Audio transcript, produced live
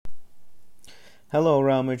Hello,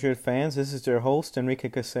 Real Madrid fans. This is your host, Enrique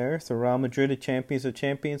Caceres, the Real Madrid Champions of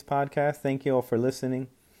Champions podcast. Thank you all for listening.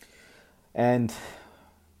 And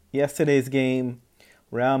yesterday's game,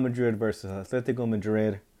 Real Madrid versus Atletico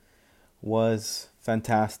Madrid, was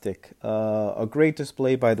fantastic. A great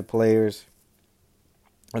display by the players,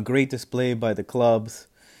 a great display by the clubs.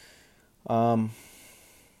 I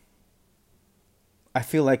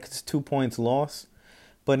feel like it's 2 points lost,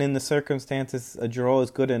 but in the circumstances, a draw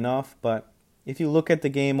is good enough. But if you look at the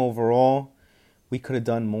game overall, we could have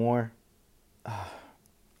done more.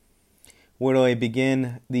 Where do I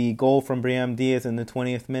begin? The goal from Brahim Diaz in the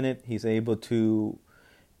 20th minute. He's able to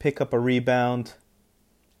pick up a rebound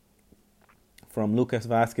from Lucas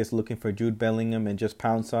Vazquez looking for Jude Bellingham and just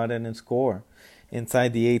pounce on it and score.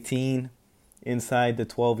 Inside the 18, inside the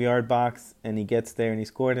 12-yard box, and he gets there and he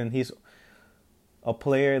scored. And he's a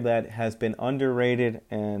player that has been underrated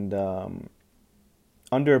and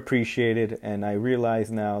underappreciated, and I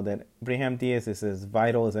realize now that Brahim Diaz is as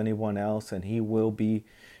vital as anyone else, and he will be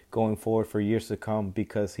going forward for years to come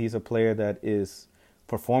because he's a player that is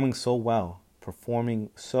performing so well,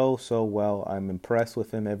 so well. I'm impressed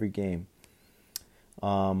with him every game.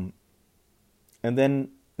 And then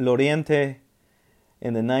Llorente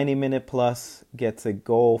in the 90-minute plus gets a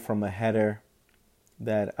goal from a header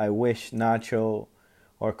that I wish Nacho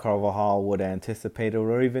or Carvajal would have anticipated,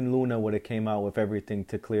 or even Luna would have came out with everything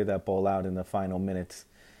to clear that ball out in the final minutes.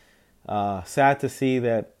 Sad to see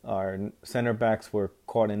that our center backs were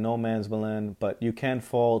caught in no man's land, but you can't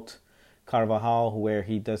fault Carvajal where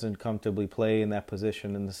he doesn't comfortably play in that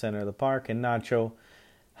position in the center of the park, and Nacho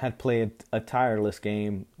had played a tireless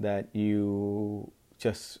game that he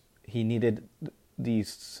needed the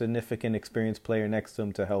significant experienced player next to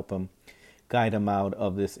him to help him guide him out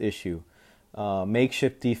of this issue.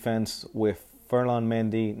 Makeshift defense with Ferland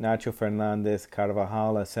Mendy, Nacho Fernandez,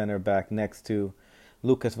 Carvajal as center back next to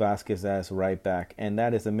Lucas Vazquez as right back. And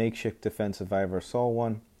that is a makeshift defense if I ever saw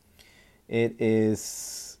one. It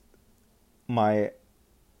is my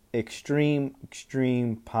extreme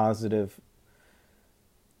positive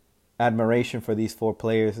admiration for these four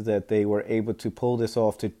players that they were able to pull this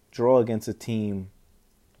off to draw against a team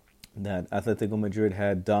that Atletico Madrid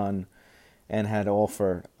had done and had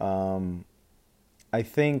offered. I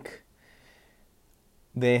think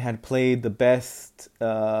they had played the best,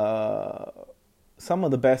 some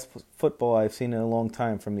of the best football I've seen in a long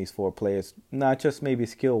time from these four players. Not just maybe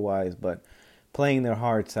skill-wise, but playing their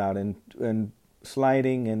hearts out and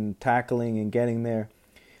sliding and tackling and getting there.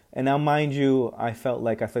 And now, mind you, I felt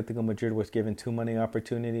like Atletico Madrid was given too many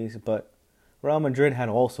opportunities, but Real Madrid had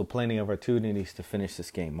also plenty of opportunities to finish this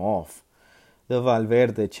game off. The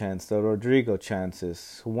Valverde chance, the Rodrigo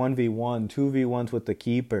chances, 1v1, 2v1s with the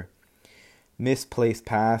keeper, misplaced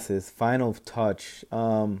passes, final touch.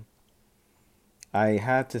 I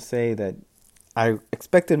had to say that I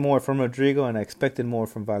expected more from Rodrigo and I expected more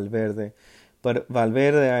from Valverde. But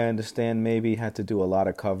Valverde, I understand, maybe had to do a lot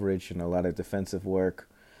of coverage and a lot of defensive work.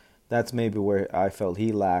 That's maybe where I felt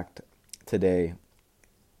he lacked today.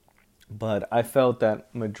 But I felt that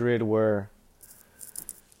Madrid were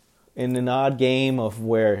in an odd game of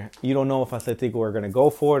where you don't know if Atletico were going to go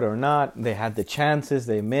for it or not. They had the chances,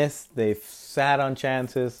 they missed, they sat on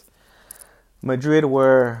chances. Real Madrid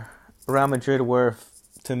were,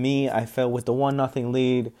 to me, I felt with the 1-0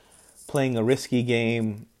 lead, playing a risky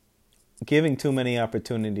game, giving too many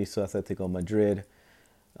opportunities to Atletico Madrid.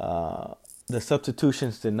 The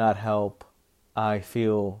substitutions did not help. I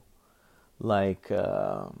feel like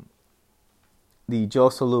the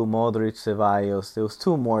Joselu, Modric, Ceballos, there was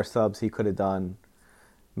two more subs he could have done.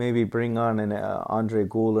 Maybe bring on an Andre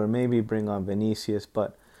Guler, maybe bring on Vinicius.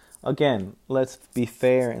 But again, let's be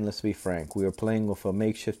fair and let's be frank. We were playing with a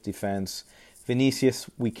makeshift defense. Vinicius,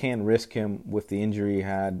 we can't risk him with the injury he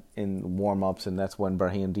had in warm-ups, and that's when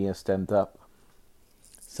Brahim Diaz stepped up.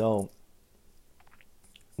 So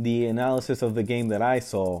the analysis of the game that I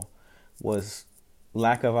saw was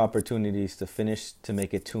lack of opportunities to finish to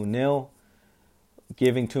make it 2-0.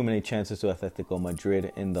 Giving too many chances to Atletico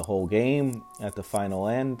Madrid in the whole game at the final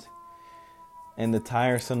end. And the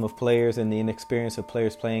tiresome of players and the inexperience of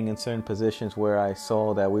players playing in certain positions where I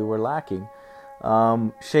saw that we were lacking.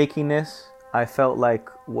 Shakiness, I felt like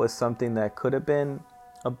was something that could have been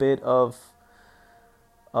a bit of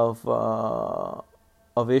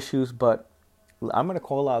issues, but I'm going to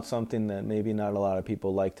call out something that maybe not a lot of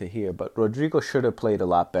people like to hear, but Rodrigo should have played a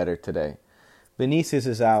lot better today. Vinicius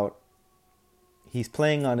is out. He's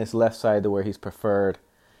playing on his left side to where he's preferred,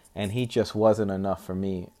 and he just wasn't enough for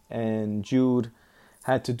me. And Jude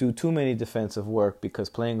had to do too many defensive work because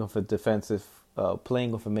playing with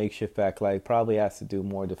a makeshift back line probably has to do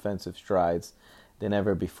more defensive strides than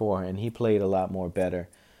ever before, and he played a lot more better.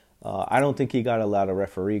 I don't think he got a lot of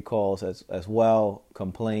referee calls as well,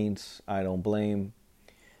 complaints. I don't blame.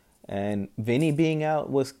 And Vinny being out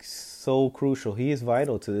was so crucial. He is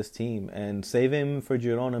vital to this team. And saving him for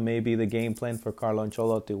Girona may be the game plan for Carlo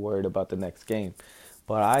Ancelotti, worried about the next game.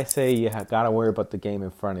 But I say you got to worry about the game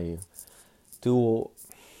in front of you.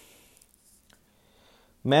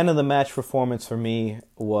 Man of the match performance for me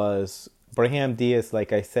was Brahim Diaz,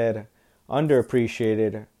 like I said,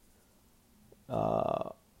 underappreciated,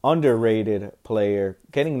 underrated player.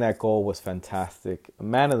 Getting that goal was fantastic.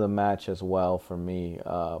 Man of the match as well for me.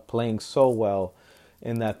 Playing so well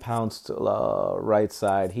in that pounced right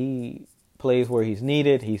side. He plays where he's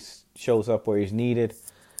needed. He shows up where he's needed.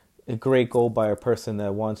 A great goal by a person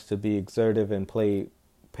that wants to be exertive and be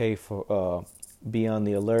on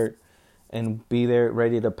the alert and be there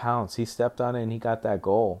ready to pounce. He stepped on it and he got that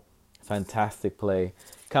goal. Fantastic play.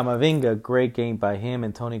 Camavinga, great game by him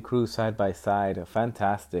and Toni Kroos side by side.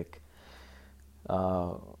 Fantastic.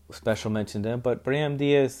 Special mention to him. But Brahim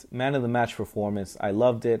Diaz, man of the match performance. I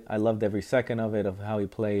loved it. I loved every second of it, of how he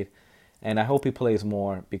played. And I hope he plays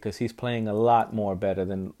more because he's playing a lot more better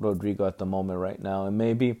than Rodrigo at the moment right now. And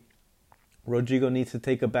maybe Rodrigo needs to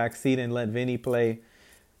take a back seat and let Vinny play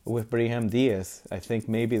with Brahim Diaz. I think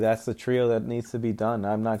maybe that's the trio that needs to be done.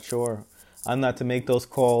 I'm not sure. I'm not to make those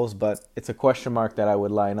calls, but it's a question mark that I would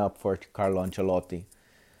line up for Carlo Ancelotti.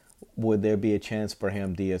 Would there be a chance for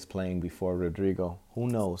Brahim Diaz playing before Rodrigo? Who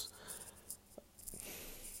knows?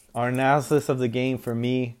 Our analysis of the game for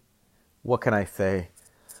me, what can I say?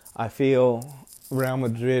 I feel Real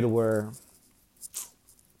Madrid were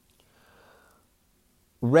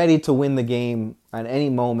ready to win the game at any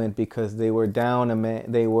moment because they were down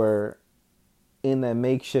and they were in that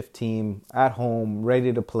makeshift team at home,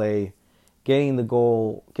 ready to play, getting the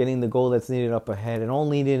goal that's needed up ahead, and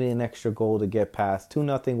only needed an extra goal to get past.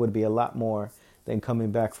 2-0 would be a lot more than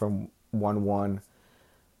coming back from 1-1.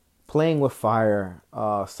 Playing with fire.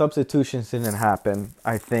 Substitutions didn't happen.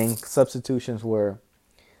 I think substitutions were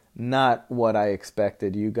not what I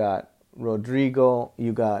expected. You got Rodrigo,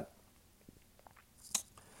 you got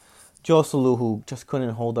Joselu, who just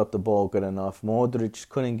couldn't hold up the ball good enough. Modric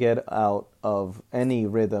couldn't get out of any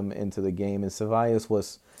rhythm into the game. And Ceballos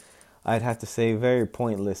was, I'd have to say, very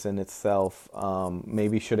pointless in itself.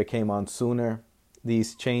 Maybe should have came on sooner.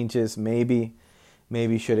 These changes, maybe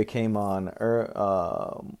should have came on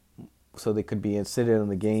so they could be inserted in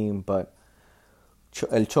the game. But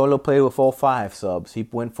El Cholo played with all 5 subs. He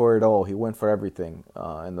went for it all. He went for everything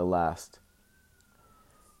in the last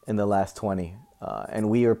 20. And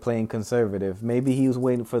we are playing conservative. Maybe he was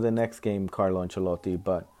waiting for the next game, Carlo Ancelotti,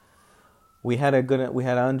 but we had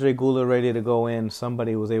Andre Gula ready to go in.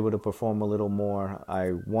 Somebody was able to perform a little more.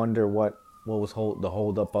 I wonder what was the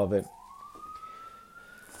hold up of it.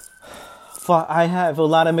 I have a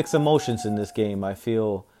lot of mixed emotions in this game. I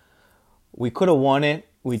feel we could have won it.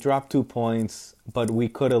 We dropped 2 points, but we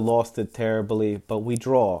could have lost it terribly. But we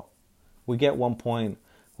draw. We get 1 point.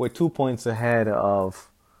 We're 2 points ahead of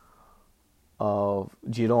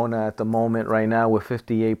Girona at the moment right now with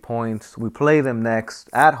 58 points. We play them next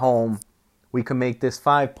at home. We can make this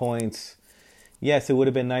 5 points. Yes, it would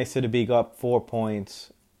have been nicer to be up 4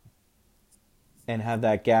 points and have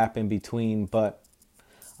that gap in between, but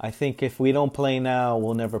I think if we don't play now,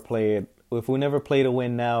 we'll never play it. If we never play to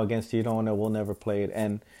win now against Girona, we'll never play it.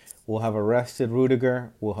 And we'll have a rested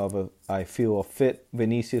Rudiger. We'll have a fit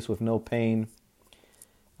Vinicius with no pain.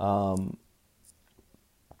 We'll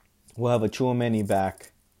have a Tchouaméni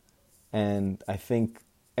back, and I think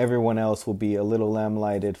everyone else will be a little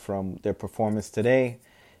lamplighted from their performance today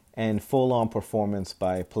and full-on performance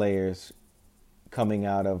by players coming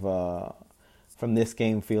out of from this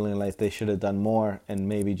game feeling like they should have done more, and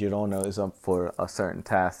maybe Girona is up for a certain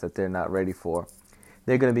task that they're not ready for.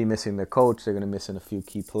 They're going to be missing their coach. They're going to be missing a few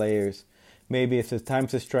key players. Maybe if it's time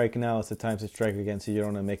to strike now, it's the time to strike against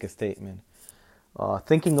Girona and make a statement.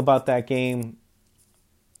 Thinking about that game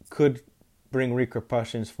could bring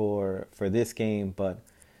repercussions for this game, but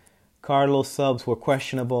Carlos' subs were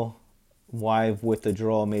questionable. Why with the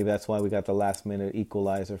draw? Maybe that's why we got the last-minute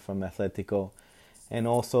equalizer from Atletico. And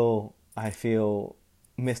also, I feel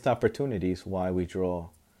missed opportunities why we draw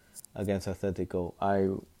against Atletico.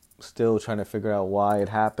 I'm still trying to figure out why it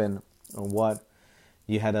happened or what.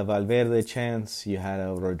 You had a Valverde chance. You had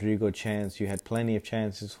a Rodrigo chance. You had plenty of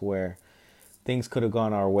chances where things could have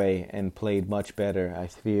gone our way and played much better. I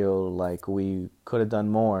feel like we could have done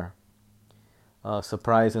more.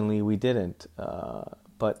 Surprisingly, we didn't.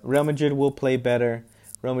 But Real Madrid will play better.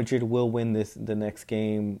 Real Madrid will win the next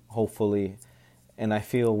game, hopefully. And I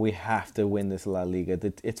feel we have to win this La Liga.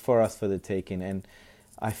 It's for us for the taking. And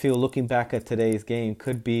I feel looking back at today's game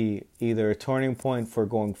could be either a turning point for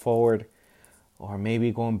going forward or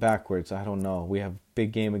maybe going backwards. I don't know. We have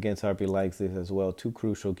big game against RB Leipzig as well. 2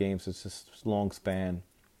 crucial games. It's just a long span.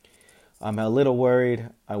 I'm a little worried.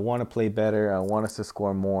 I want to play better. I want us to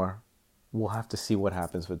score more. We'll have to see what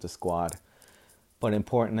happens with the squad. But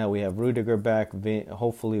important that we have Rudiger back.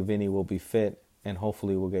 Hopefully Vinny will be fit. And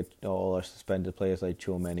hopefully we'll get all our suspended players like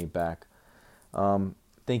Tchouameni back.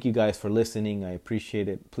 Thank you guys for listening. I appreciate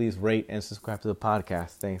it. Please rate and subscribe to the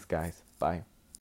podcast. Thanks, guys. Bye.